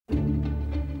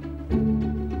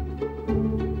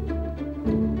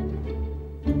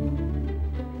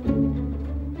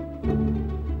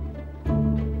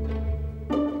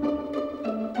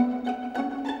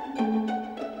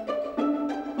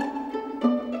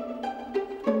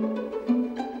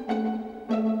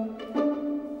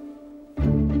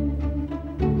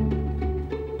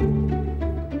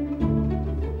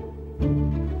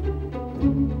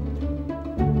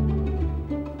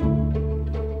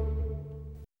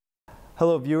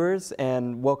Hello viewers,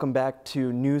 and welcome back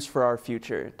to News for Our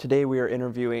Future. Today we are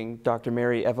interviewing Dr.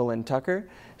 Mary Evelyn Tucker.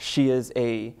 She is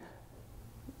a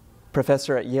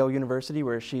professor at Yale University,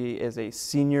 where she is a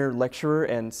senior lecturer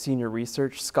and senior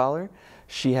research scholar.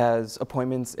 She has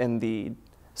appointments in the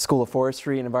School of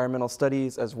Forestry and Environmental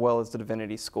Studies, as well as the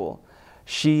Divinity School.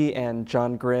 She and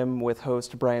John Grimm, with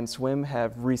host Brian Swimme,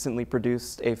 have recently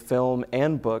produced a film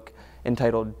and book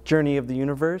entitled Journey of the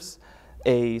Universe,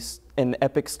 an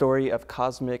epic story of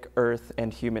cosmic, earth,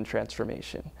 and human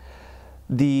transformation.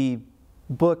 The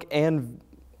book and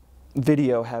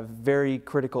video have very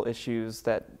critical issues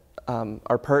that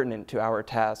are pertinent to our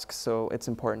task, so it's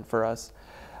important for us.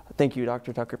 Thank you,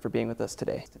 Dr. Tucker, for being with us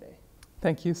today.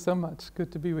 Thank you so much.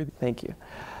 Good to be with you. Thank you.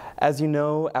 As you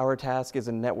know, our task is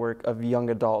a network of young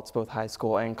adults, both high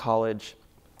school and college,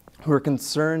 who are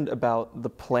concerned about the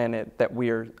planet that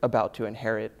we are about to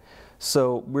inherit.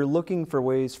 So we're looking for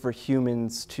ways for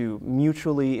humans to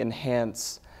mutually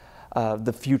enhance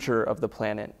the future of the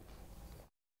planet.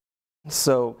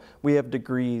 So we have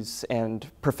degrees and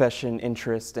profession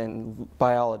interest in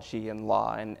biology and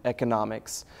law and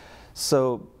economics.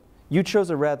 So you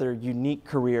chose a rather unique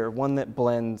career, one that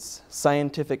blends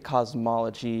scientific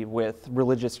cosmology with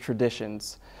religious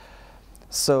traditions.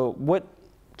 So what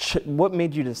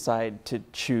made you decide to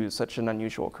choose such an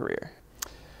unusual career?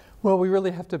 Well, we really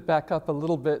have to back up a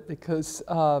little bit because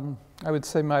I would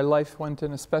say my life went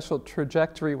in a special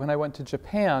trajectory when I went to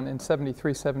Japan in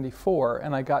 '73, '74,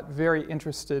 and I got very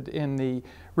interested in the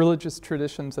religious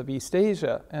traditions of East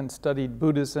Asia and studied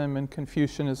Buddhism and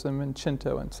Confucianism and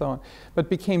Shinto and so on, but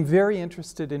became very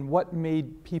interested in what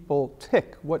made people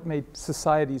tick, what made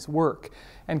societies work.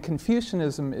 And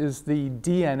Confucianism is the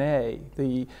DNA,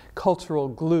 the cultural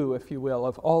glue, if you will,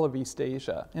 of all of East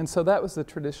Asia. And so that was the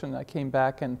tradition I came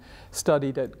back and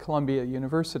studied at Columbia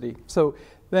University. So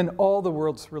then all the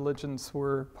world's religions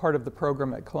were part of the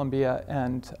program at Columbia,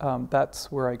 and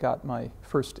that's where I got my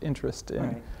first interest in.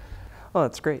 Right. Oh,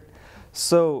 that's great.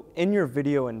 So in your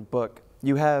video and book,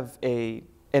 you have an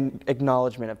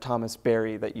acknowledgement of Thomas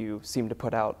Berry that you seem to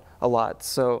put out a lot.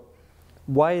 So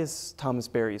why is Thomas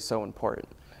Berry so important?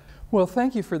 Well,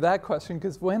 thank you for that question,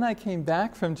 because when I came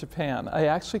back from Japan, I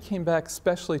actually came back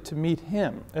especially to meet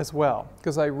him as well,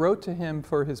 because I wrote to him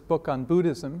for his book on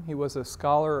Buddhism. He was a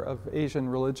scholar of Asian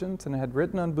religions and had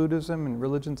written on Buddhism and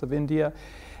religions of India.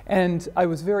 And I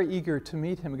was very eager to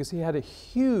meet him because he had a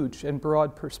huge and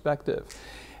broad perspective.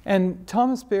 And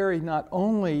Thomas Berry not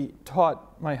only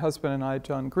taught my husband and I,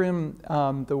 John Grimm,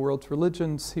 the world's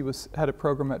religions. He had a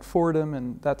program at Fordham,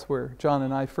 and that's where John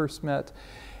and I first met.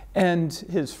 And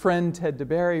his friend Ted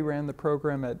DeBerry ran the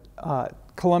program at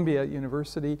Columbia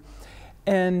University.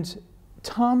 And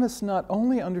Thomas not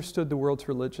only understood the world's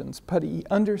religions, but he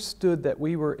understood that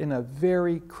we were in a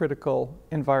very critical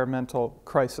environmental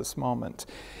crisis moment.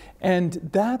 And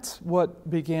that's what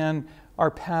began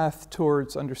our path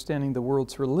towards understanding the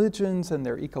world's religions and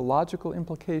their ecological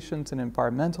implications and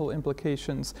environmental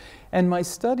implications. And my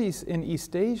studies in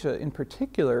East Asia in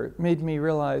particular made me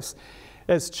realize,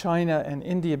 as China and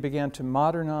India began to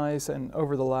modernize, and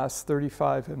over the last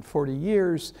 35 and 40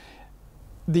 years,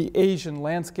 the Asian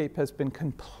landscape has been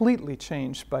completely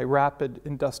changed by rapid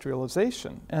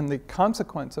industrialization. And the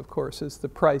consequence, of course, is the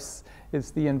price,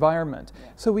 is the environment.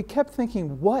 Yeah. So we kept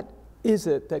thinking, what is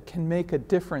it that can make a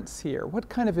difference here? What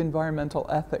kind of environmental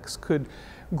ethics could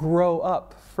grow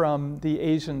up from the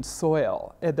Asian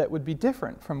soil that would be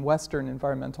different from Western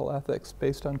environmental ethics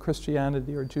based on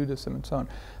Christianity or Judaism and so on?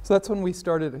 So that's when we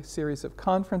started a series of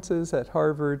conferences at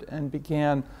Harvard and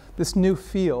began this new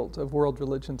field of world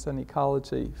religions and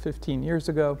ecology 15 years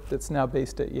ago that's now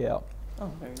based at Yale.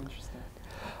 Oh, very interesting.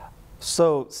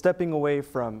 So stepping away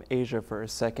from Asia for a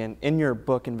second, in your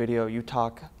book and video you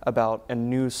talk about a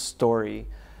new story.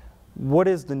 What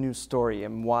is the new story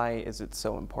and why is it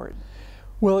so important?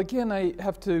 Well, again, I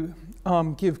have to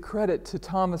give credit to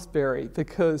Thomas Berry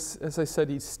because, as I said,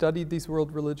 he studied these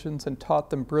world religions and taught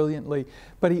them brilliantly,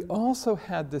 but he also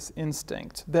had this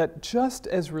instinct that just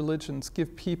as religions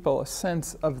give people a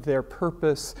sense of their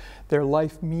purpose, their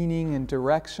life meaning and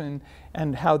direction,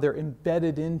 and how they're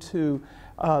embedded into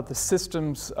the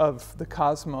systems of the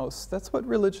cosmos, that's what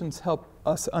religions help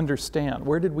us understand.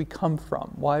 Where did we come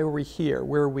from? Why are we here?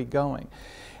 Where are we going?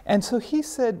 And so he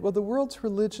said, well, the world's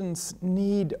religions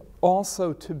need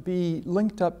also to be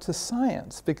linked up to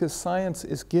science, because science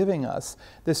is giving us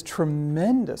this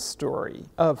tremendous story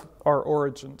of our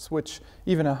origins, which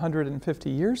even 150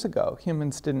 years ago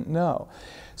humans didn't know.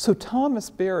 So Thomas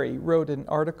Berry wrote an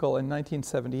article in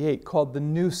 1978 called The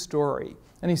New Story,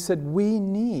 And he said, we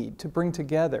need to bring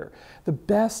together the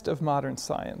best of modern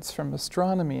science, from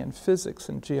astronomy and physics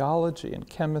and geology and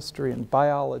chemistry and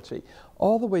biology,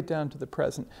 all the way down to the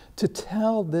present, to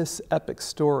tell this epic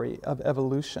story of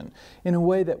evolution in a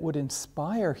way that would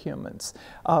inspire humans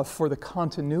for the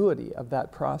continuity of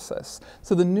that process.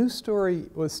 So the new story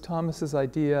was Thomas's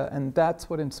idea, and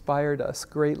that's what inspired us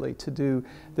greatly to do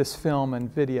this film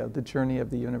and video, The Journey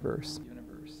of the Universe.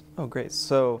 Oh, great.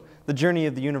 So The Journey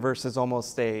of the Universe is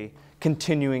almost a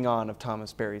continuing on of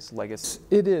Thomas Berry's legacy.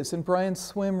 It is, and Brian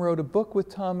Swimme wrote a book with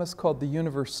Thomas called The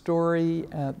Universe Story.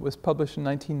 It was published in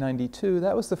 1992.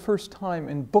 That was the first time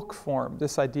in book form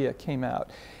this idea came out.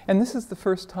 And this is the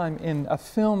first time in a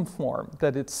film form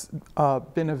that it's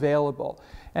been available.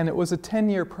 And it was a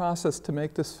 10-year process to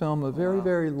make this film, a very,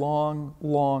 very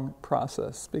long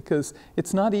process, because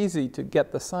it's not easy to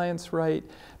get the science right,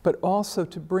 but also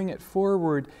to bring it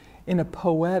forward in a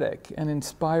poetic and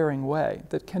inspiring way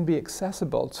that can be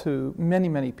accessible to many,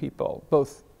 many people,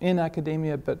 both in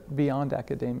academia but beyond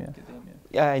academia.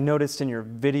 Yeah, I noticed in your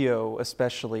video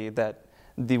especially that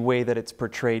the way that it's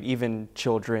portrayed, even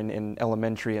children in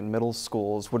elementary and middle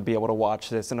schools would be able to watch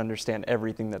this and understand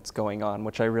everything that's going on,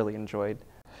 which I really enjoyed.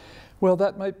 Well,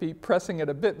 that might be pressing it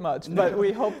a bit much, but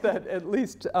we hope that at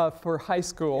least for high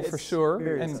school, for sure,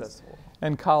 very accessible.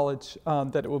 And college,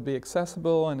 that it will be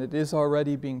accessible, and it is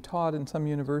already being taught in some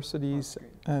universities,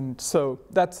 and so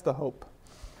that's the hope.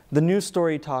 The new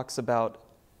story talks about,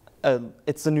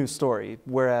 it's a new story,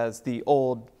 whereas the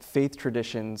old faith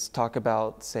traditions talk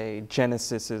about, say,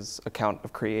 Genesis's account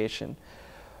of creation.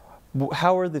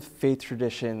 How are the faith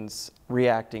traditions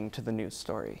reacting to the new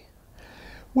story?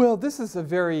 Well, this is a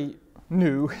very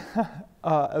new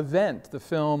event. The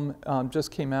film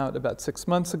just came out about 6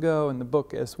 months ago, and the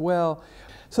book as well.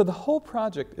 So the whole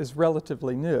project is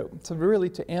relatively new. So really,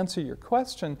 to answer your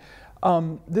question,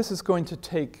 this is going to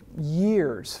take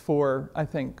years for, I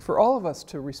think, for all of us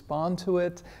to respond to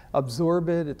it, absorb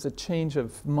it. It's a change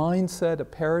of mindset, a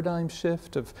paradigm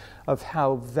shift of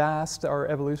how vast our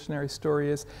evolutionary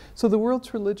story is. So the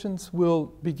world's religions will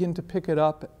begin to pick it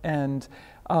up and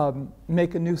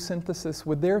make a new synthesis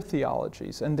with their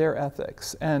theologies and their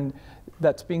ethics. And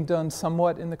that's being done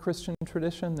somewhat in the Christian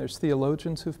tradition. There's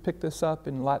theologians who've picked this up.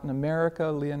 In Latin America,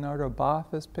 Leonardo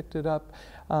Boff has picked it up,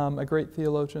 a great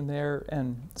theologian there,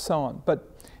 and so on.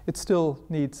 But it still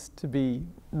needs to be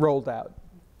rolled out.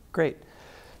 Great.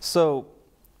 So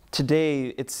today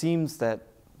it seems that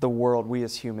the world, we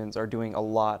as humans, are doing a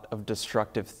lot of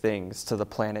destructive things to the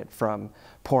planet, from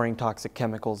pouring toxic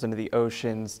chemicals into the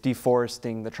oceans,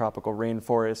 deforesting the tropical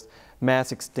rainforest,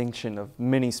 mass extinction of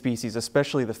many species,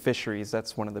 especially the fisheries.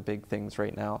 That's one of the big things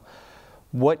right now.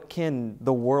 What can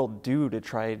the world do to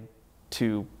try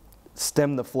to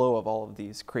stem the flow of all of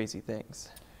these crazy things?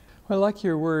 I like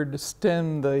your word,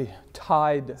 stem the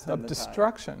tide of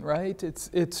destruction, right?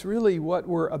 It's really what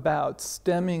we're about,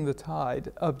 stemming the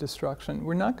tide of destruction.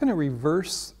 We're not going to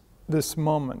reverse this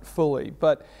moment fully,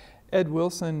 but Ed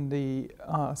Wilson, the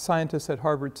scientist at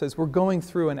Harvard, says we're going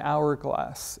through an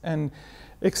hourglass, and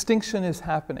extinction is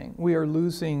happening. We are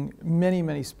losing many,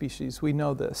 many species. We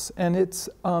know this, and it's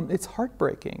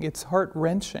heartbreaking. It's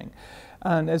heart-wrenching.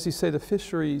 And as you say, the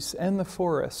fisheries and the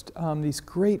forest, these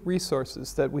great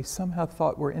resources that we somehow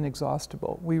thought were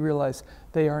inexhaustible, we realize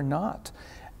they are not.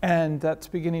 And that's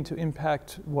beginning to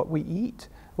impact what we eat,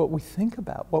 what we think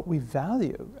about, what we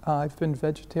value. I've been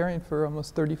vegetarian for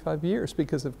almost 35 years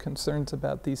because of concerns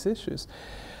about these issues.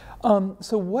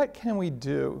 So what can we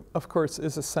do, of course,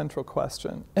 is a central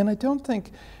question. And I don't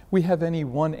think we have any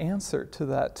one answer to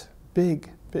that big,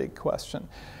 big question.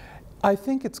 I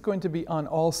think it's going to be on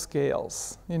all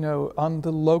scales, you know, on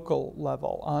the local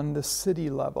level, on the city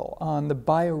level, on the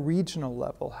bioregional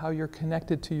level, how you're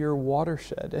connected to your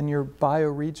watershed and your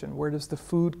bioregion. Where does the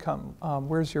food come?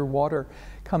 Where's your water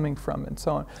coming from, and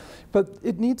so on. But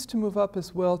it needs to move up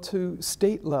as well to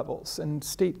state levels and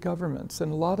state governments.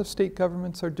 And a lot of state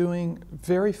governments are doing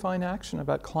very fine action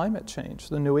about climate change,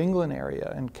 the New England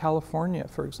area and California,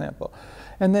 for example.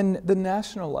 And then the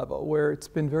national level, where it's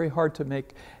been very hard to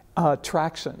make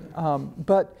traction.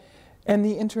 And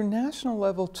the international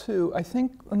level too, I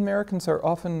think Americans are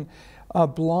often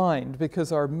blind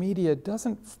because our media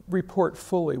doesn't report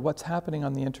fully what's happening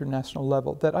on the international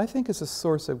level, that I think is a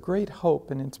source of great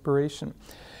hope and inspiration.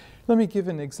 Let me give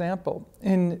an example.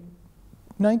 In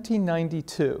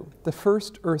 1992, the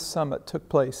first Earth Summit took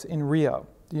place in Rio,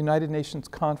 the United Nations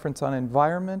Conference on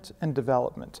Environment and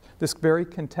Development, this very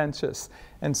contentious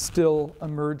and still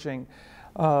emerging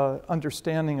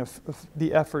understanding of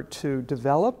the effort to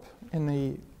develop in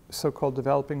the so-called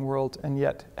developing world, and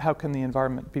yet how can the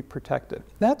environment be protected?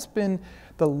 That's been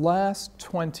the last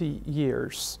 20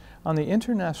 years on the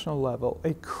international level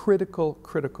a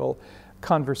critical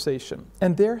conversation.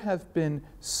 And there have been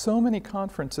so many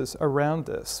conferences around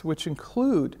this, which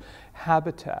include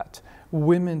habitat,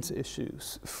 women's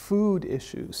issues, food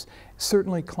issues,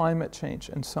 certainly climate change,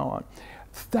 and so on.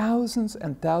 Thousands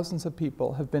and thousands of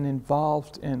people have been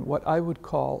involved in what I would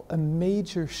call a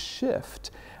major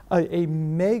shift, a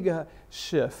mega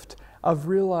shift of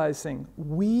realizing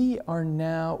we are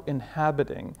now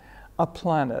inhabiting a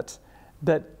planet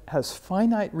that has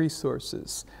finite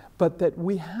resources, but that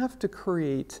we have to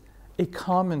create a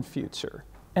common future.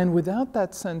 And without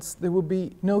that sense, there will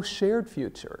be no shared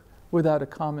future without a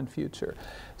common future.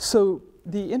 So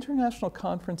the international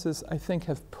conferences, I think,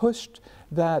 have pushed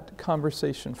that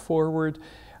conversation forward.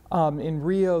 In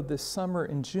Rio this summer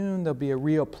in June, there'll be a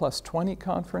Rio +20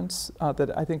 conference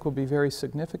that I think will be very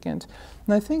significant.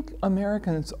 And I think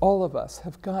Americans, all of us,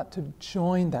 have got to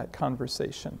join that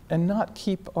conversation and not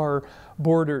keep our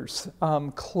borders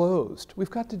closed. We've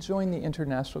got to join the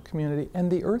international community and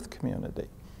the Earth community.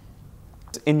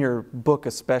 In your book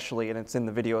especially, and it's in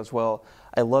the video as well,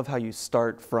 I love how you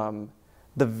start from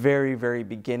the very, very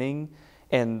beginning,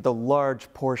 and the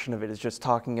large portion of it is just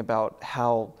talking about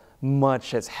how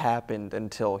much has happened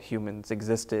until humans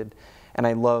existed. And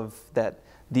I love that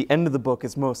the end of the book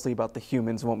is mostly about the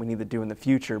humans and what we need to do in the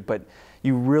future, but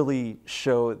you really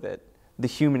show that the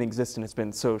human existence has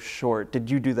been so short. Did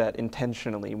you do that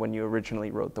intentionally when you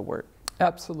originally wrote the work?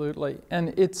 Absolutely.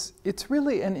 And it's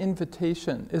really an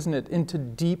invitation, isn't it, into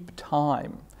deep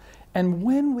time. And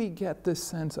when we get this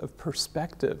sense of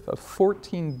perspective of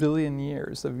 14 billion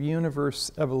years of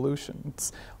universe evolution,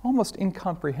 it's almost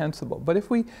incomprehensible. But if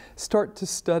we start to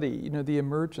study, the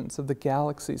emergence of the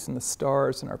galaxies and the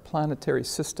stars in our planetary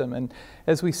system, and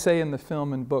as we say in the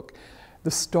film and book, the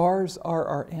stars are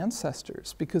our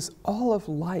ancestors because all of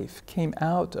life came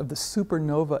out of the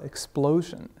supernova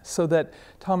explosion. So that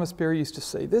Thomas Berry used to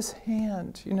say, this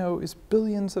hand, is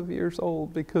billions of years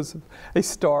old because of a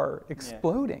star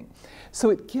exploding. Yeah. So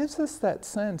it gives us that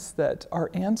sense that our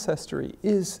ancestry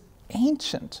is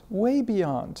ancient, way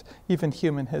beyond even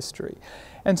human history.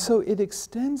 And so it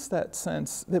extends that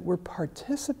sense that we're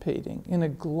participating in a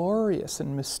glorious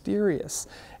and mysterious,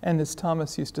 and as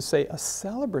Thomas used to say, a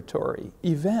celebratory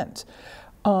event.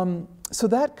 So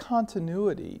that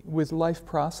continuity with life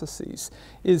processes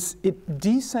it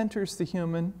decenters the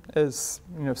human as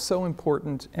so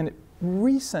important, and it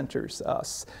recenters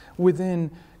us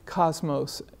within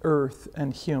cosmos, Earth,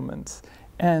 and humans.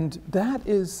 And that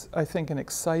is, I think, an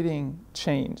exciting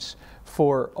change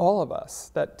for all of us,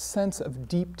 that sense of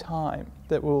deep time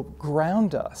that will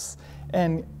ground us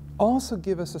and also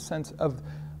give us a sense of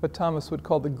what Thomas would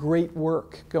call the great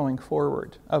work going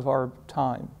forward of our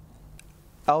time.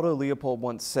 Aldo Leopold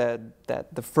once said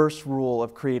that the first rule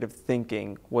of creative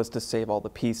thinking was to save all the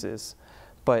pieces,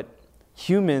 but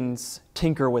humans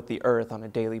tinker with the earth on a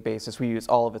daily basis. We use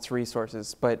all of its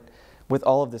resources, but with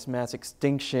all of this mass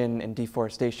extinction and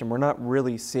deforestation, we're not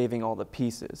really saving all the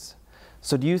pieces.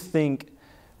 So do you think,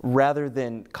 rather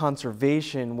than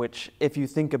conservation, which if you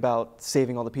think about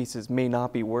saving all the pieces may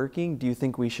not be working, do you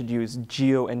think we should use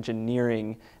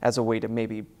geoengineering as a way to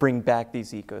maybe bring back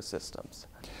these ecosystems?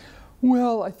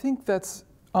 Well, I think that's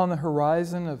on the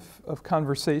horizon of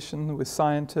conversation with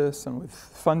scientists and with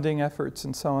funding efforts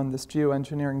and so on, this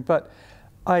geoengineering. But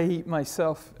I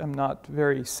myself am not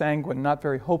very sanguine, not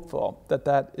very hopeful that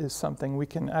that is something we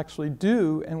can actually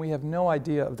do, and we have no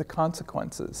idea of the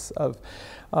consequences of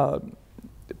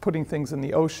putting things in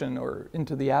the ocean or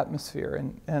into the atmosphere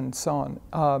and so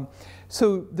on.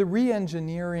 So the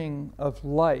re-engineering of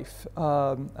life,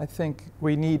 I think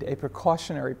we need a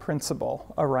precautionary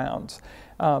principle around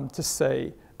to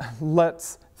say,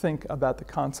 let's think about the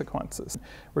consequences.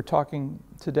 We're talking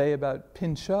today about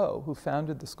Pinchot, who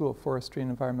founded the School of Forestry and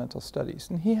Environmental Studies,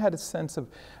 and he had a sense of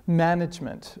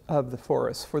management of the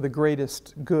forest for the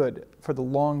greatest good, for the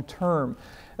long-term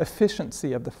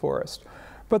efficiency of the forest.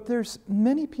 But there's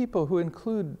many people who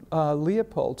include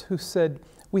Leopold who said,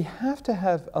 we have to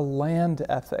have a land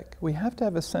ethic. We have to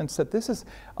have a sense that this is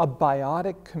a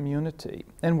biotic community,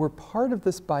 and we're part of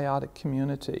this biotic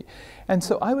community. And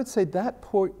so I would say that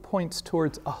points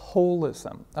towards a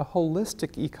holism, a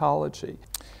holistic ecology.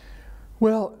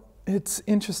 Well, it's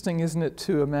interesting, isn't it,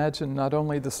 to imagine not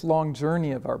only this long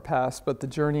journey of our past, but the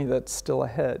journey that's still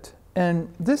ahead.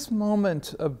 And this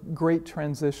moment of great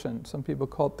transition, some people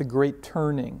call it the great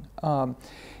turning,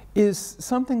 is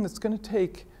something that's going to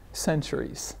take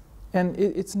centuries. And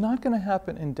it's not going to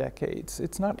happen in decades.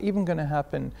 It's not even going to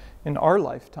happen in our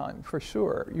lifetime, for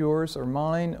sure, yours or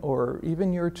mine or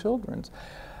even your children's.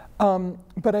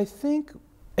 But I think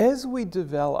as we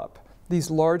develop these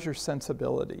larger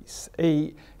sensibilities,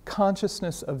 a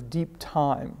consciousness of deep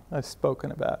time I've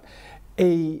spoken about,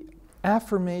 a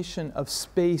affirmation of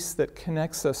space that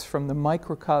connects us from the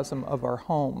microcosm of our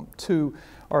home to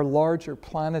our larger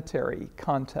planetary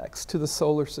context, to the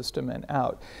solar system and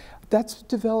out. That's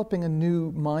developing a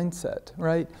new mindset,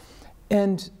 right?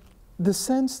 And the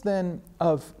sense then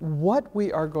of what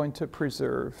we are going to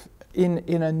preserve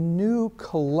in a new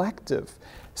collective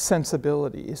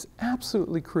sensibility is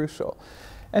absolutely crucial.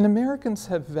 And Americans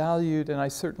have valued, and I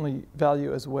certainly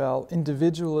value as well,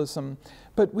 individualism,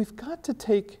 but we've got to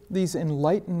take these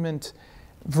Enlightenment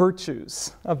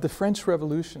virtues of the French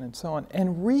Revolution and so on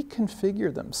and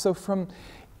reconfigure them. So from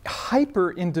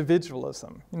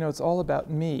hyper-individualism, it's all about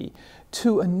me,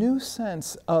 to a new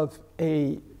sense of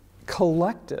a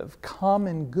collective,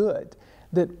 common good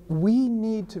that we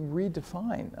need to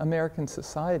redefine American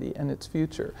society and its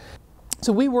future.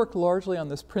 So we work largely on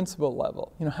this principle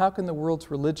level. How can the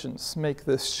world's religions make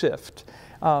this shift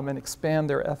and expand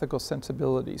their ethical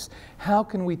sensibilities? How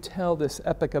can we tell this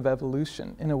epic of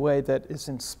evolution in a way that is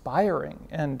inspiring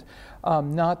and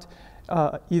not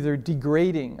either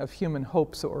degrading of human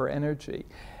hopes or energy?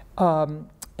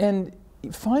 And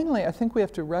finally, I think we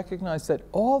have to recognize that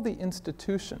all the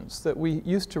institutions that we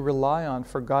used to rely on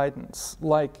for guidance,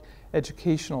 like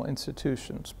educational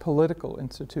institutions, political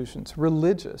institutions,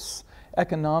 religious,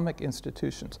 economic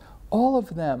institutions, all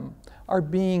of them are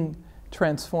being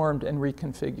transformed and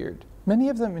reconfigured. Many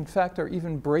of them, in fact, are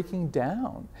even breaking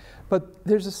down. But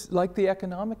there's this, like the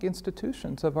economic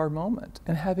institutions of our moment,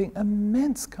 and having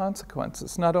immense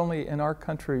consequences, not only in our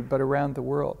country, but around the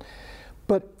world.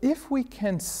 But if we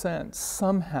can sense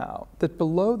somehow that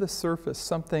below the surface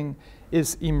something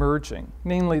is emerging,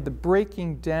 namely the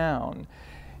breaking down,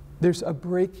 there's a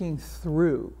breaking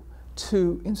through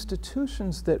to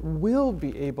institutions that will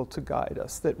be able to guide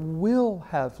us, that will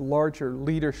have larger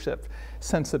leadership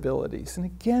sensibilities. And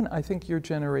again, I think your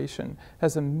generation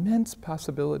has immense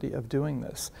possibility of doing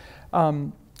this.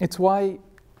 It's why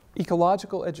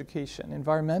ecological education,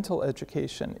 environmental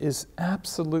education is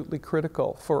absolutely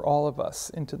critical for all of us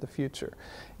into the future.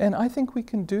 And I think we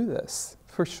can do this,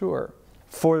 for sure.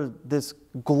 For this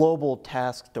global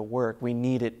task to work, we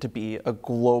need it to be a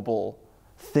global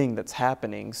thing that's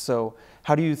happening. So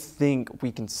how do you think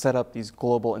we can set up these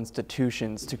global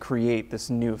institutions to create this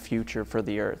new future for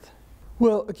the Earth?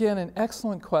 Well, again, an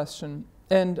excellent question.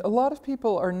 And a lot of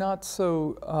people are not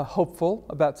so hopeful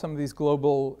about some of these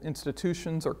global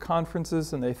institutions or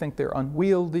conferences, and they think they're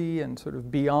unwieldy and sort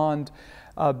of beyond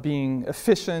being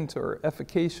efficient or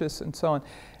efficacious and so on.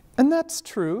 And that's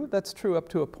true up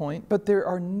to a point, but there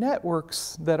are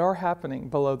networks that are happening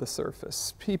below the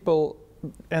surface. People,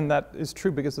 and that is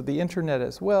true because of the internet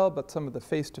as well, but some of the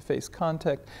face-to-face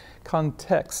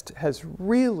context has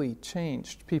really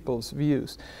changed people's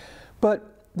views. But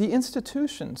the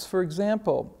institutions, for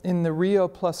example, in the Rio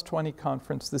 +20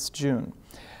 conference this June,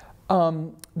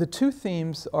 the two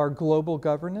themes are global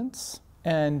governance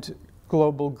and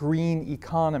global green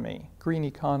economy.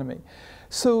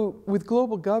 So with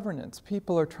global governance,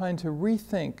 people are trying to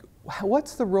rethink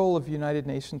what's the role of United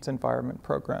Nations Environment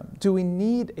Program? Do we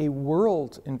need a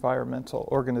world environmental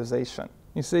organization?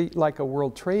 You see, like a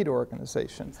World Trade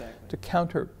Organization, to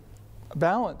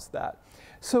counterbalance that.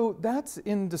 So that's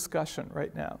in discussion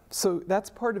right now. So that's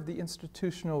part of the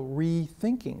institutional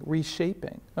rethinking,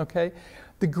 reshaping, okay?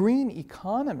 The green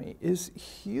economy is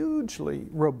hugely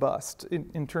robust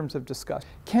in terms of discussion.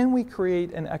 Can we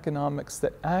create an economics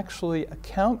that actually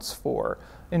accounts for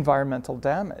environmental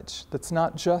damage, that's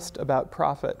not just about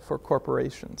profit for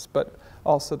corporations, but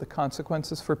also the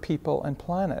consequences for people and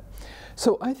planet?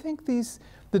 So I think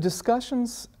the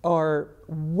discussions are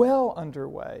well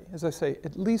underway, as I say,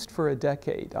 at least for a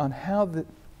decade, on how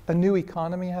a new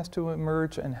economy has to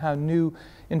emerge and how new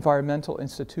environmental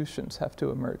institutions have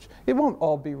to emerge. It won't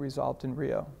all be resolved in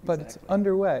Rio, but it's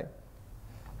underway.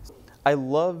 I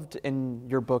loved in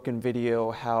your book and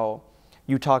video how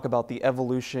you talk about the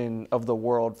evolution of the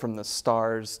world from the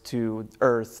stars to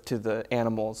Earth to the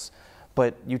animals,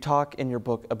 but you talk in your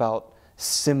book about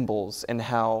symbols and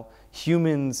how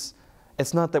humans,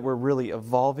 it's not that we're really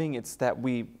evolving, it's that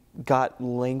we got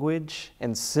language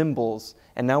and symbols,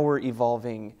 and now we're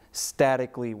evolving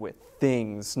statically with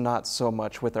things, not so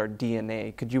much with our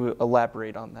DNA. Could you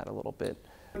elaborate on that a little bit?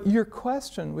 Your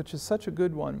question, which is such a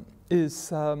good one,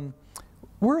 is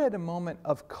we're at a moment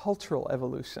of cultural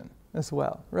evolution as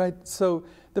well, right? So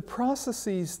the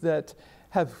processes that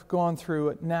have gone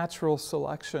through natural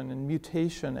selection and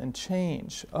mutation and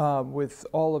change with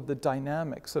all of the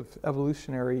dynamics of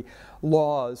evolutionary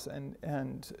laws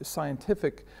and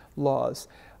scientific laws,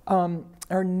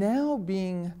 are now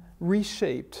being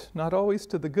reshaped, not always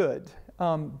to the good,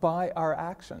 by our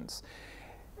actions.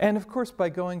 And of course, by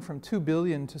going from 2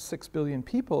 billion to 6 billion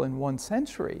people in 1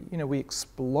 century, we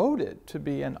exploded to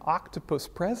be an octopus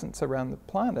presence around the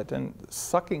planet and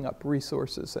sucking up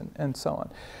resources and so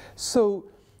on. So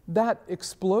that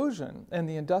explosion and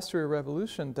the Industrial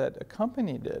Revolution that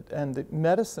accompanied it and the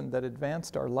medicine that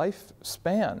advanced our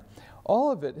lifespan, all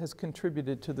of it has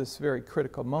contributed to this very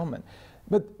critical moment.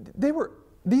 But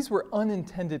these were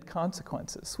unintended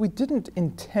consequences. We didn't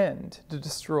intend to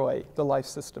destroy the life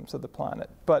systems of the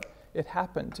planet, but it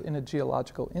happened in a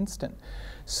geological instant.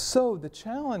 So the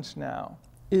challenge now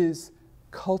is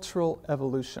cultural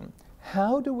evolution.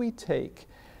 How do we take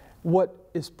what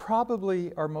is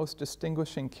probably our most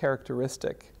distinguishing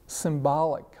characteristic,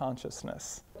 symbolic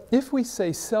consciousness? If we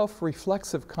say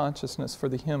self-reflexive consciousness for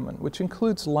the human, which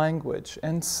includes language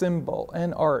and symbol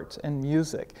and art and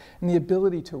music, and the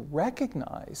ability to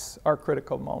recognize our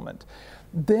critical moment,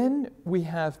 then we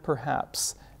have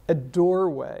perhaps a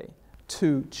doorway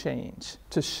to change,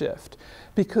 to shift.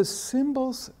 Because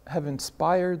symbols have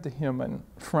inspired the human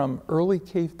from early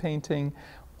cave painting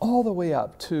all the way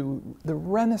up to the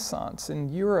Renaissance in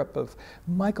Europe of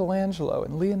Michelangelo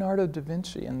and Leonardo da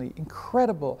Vinci and the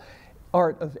incredible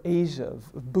art of Asia,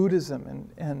 of Buddhism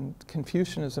and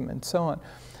Confucianism and so on.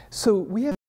 So we have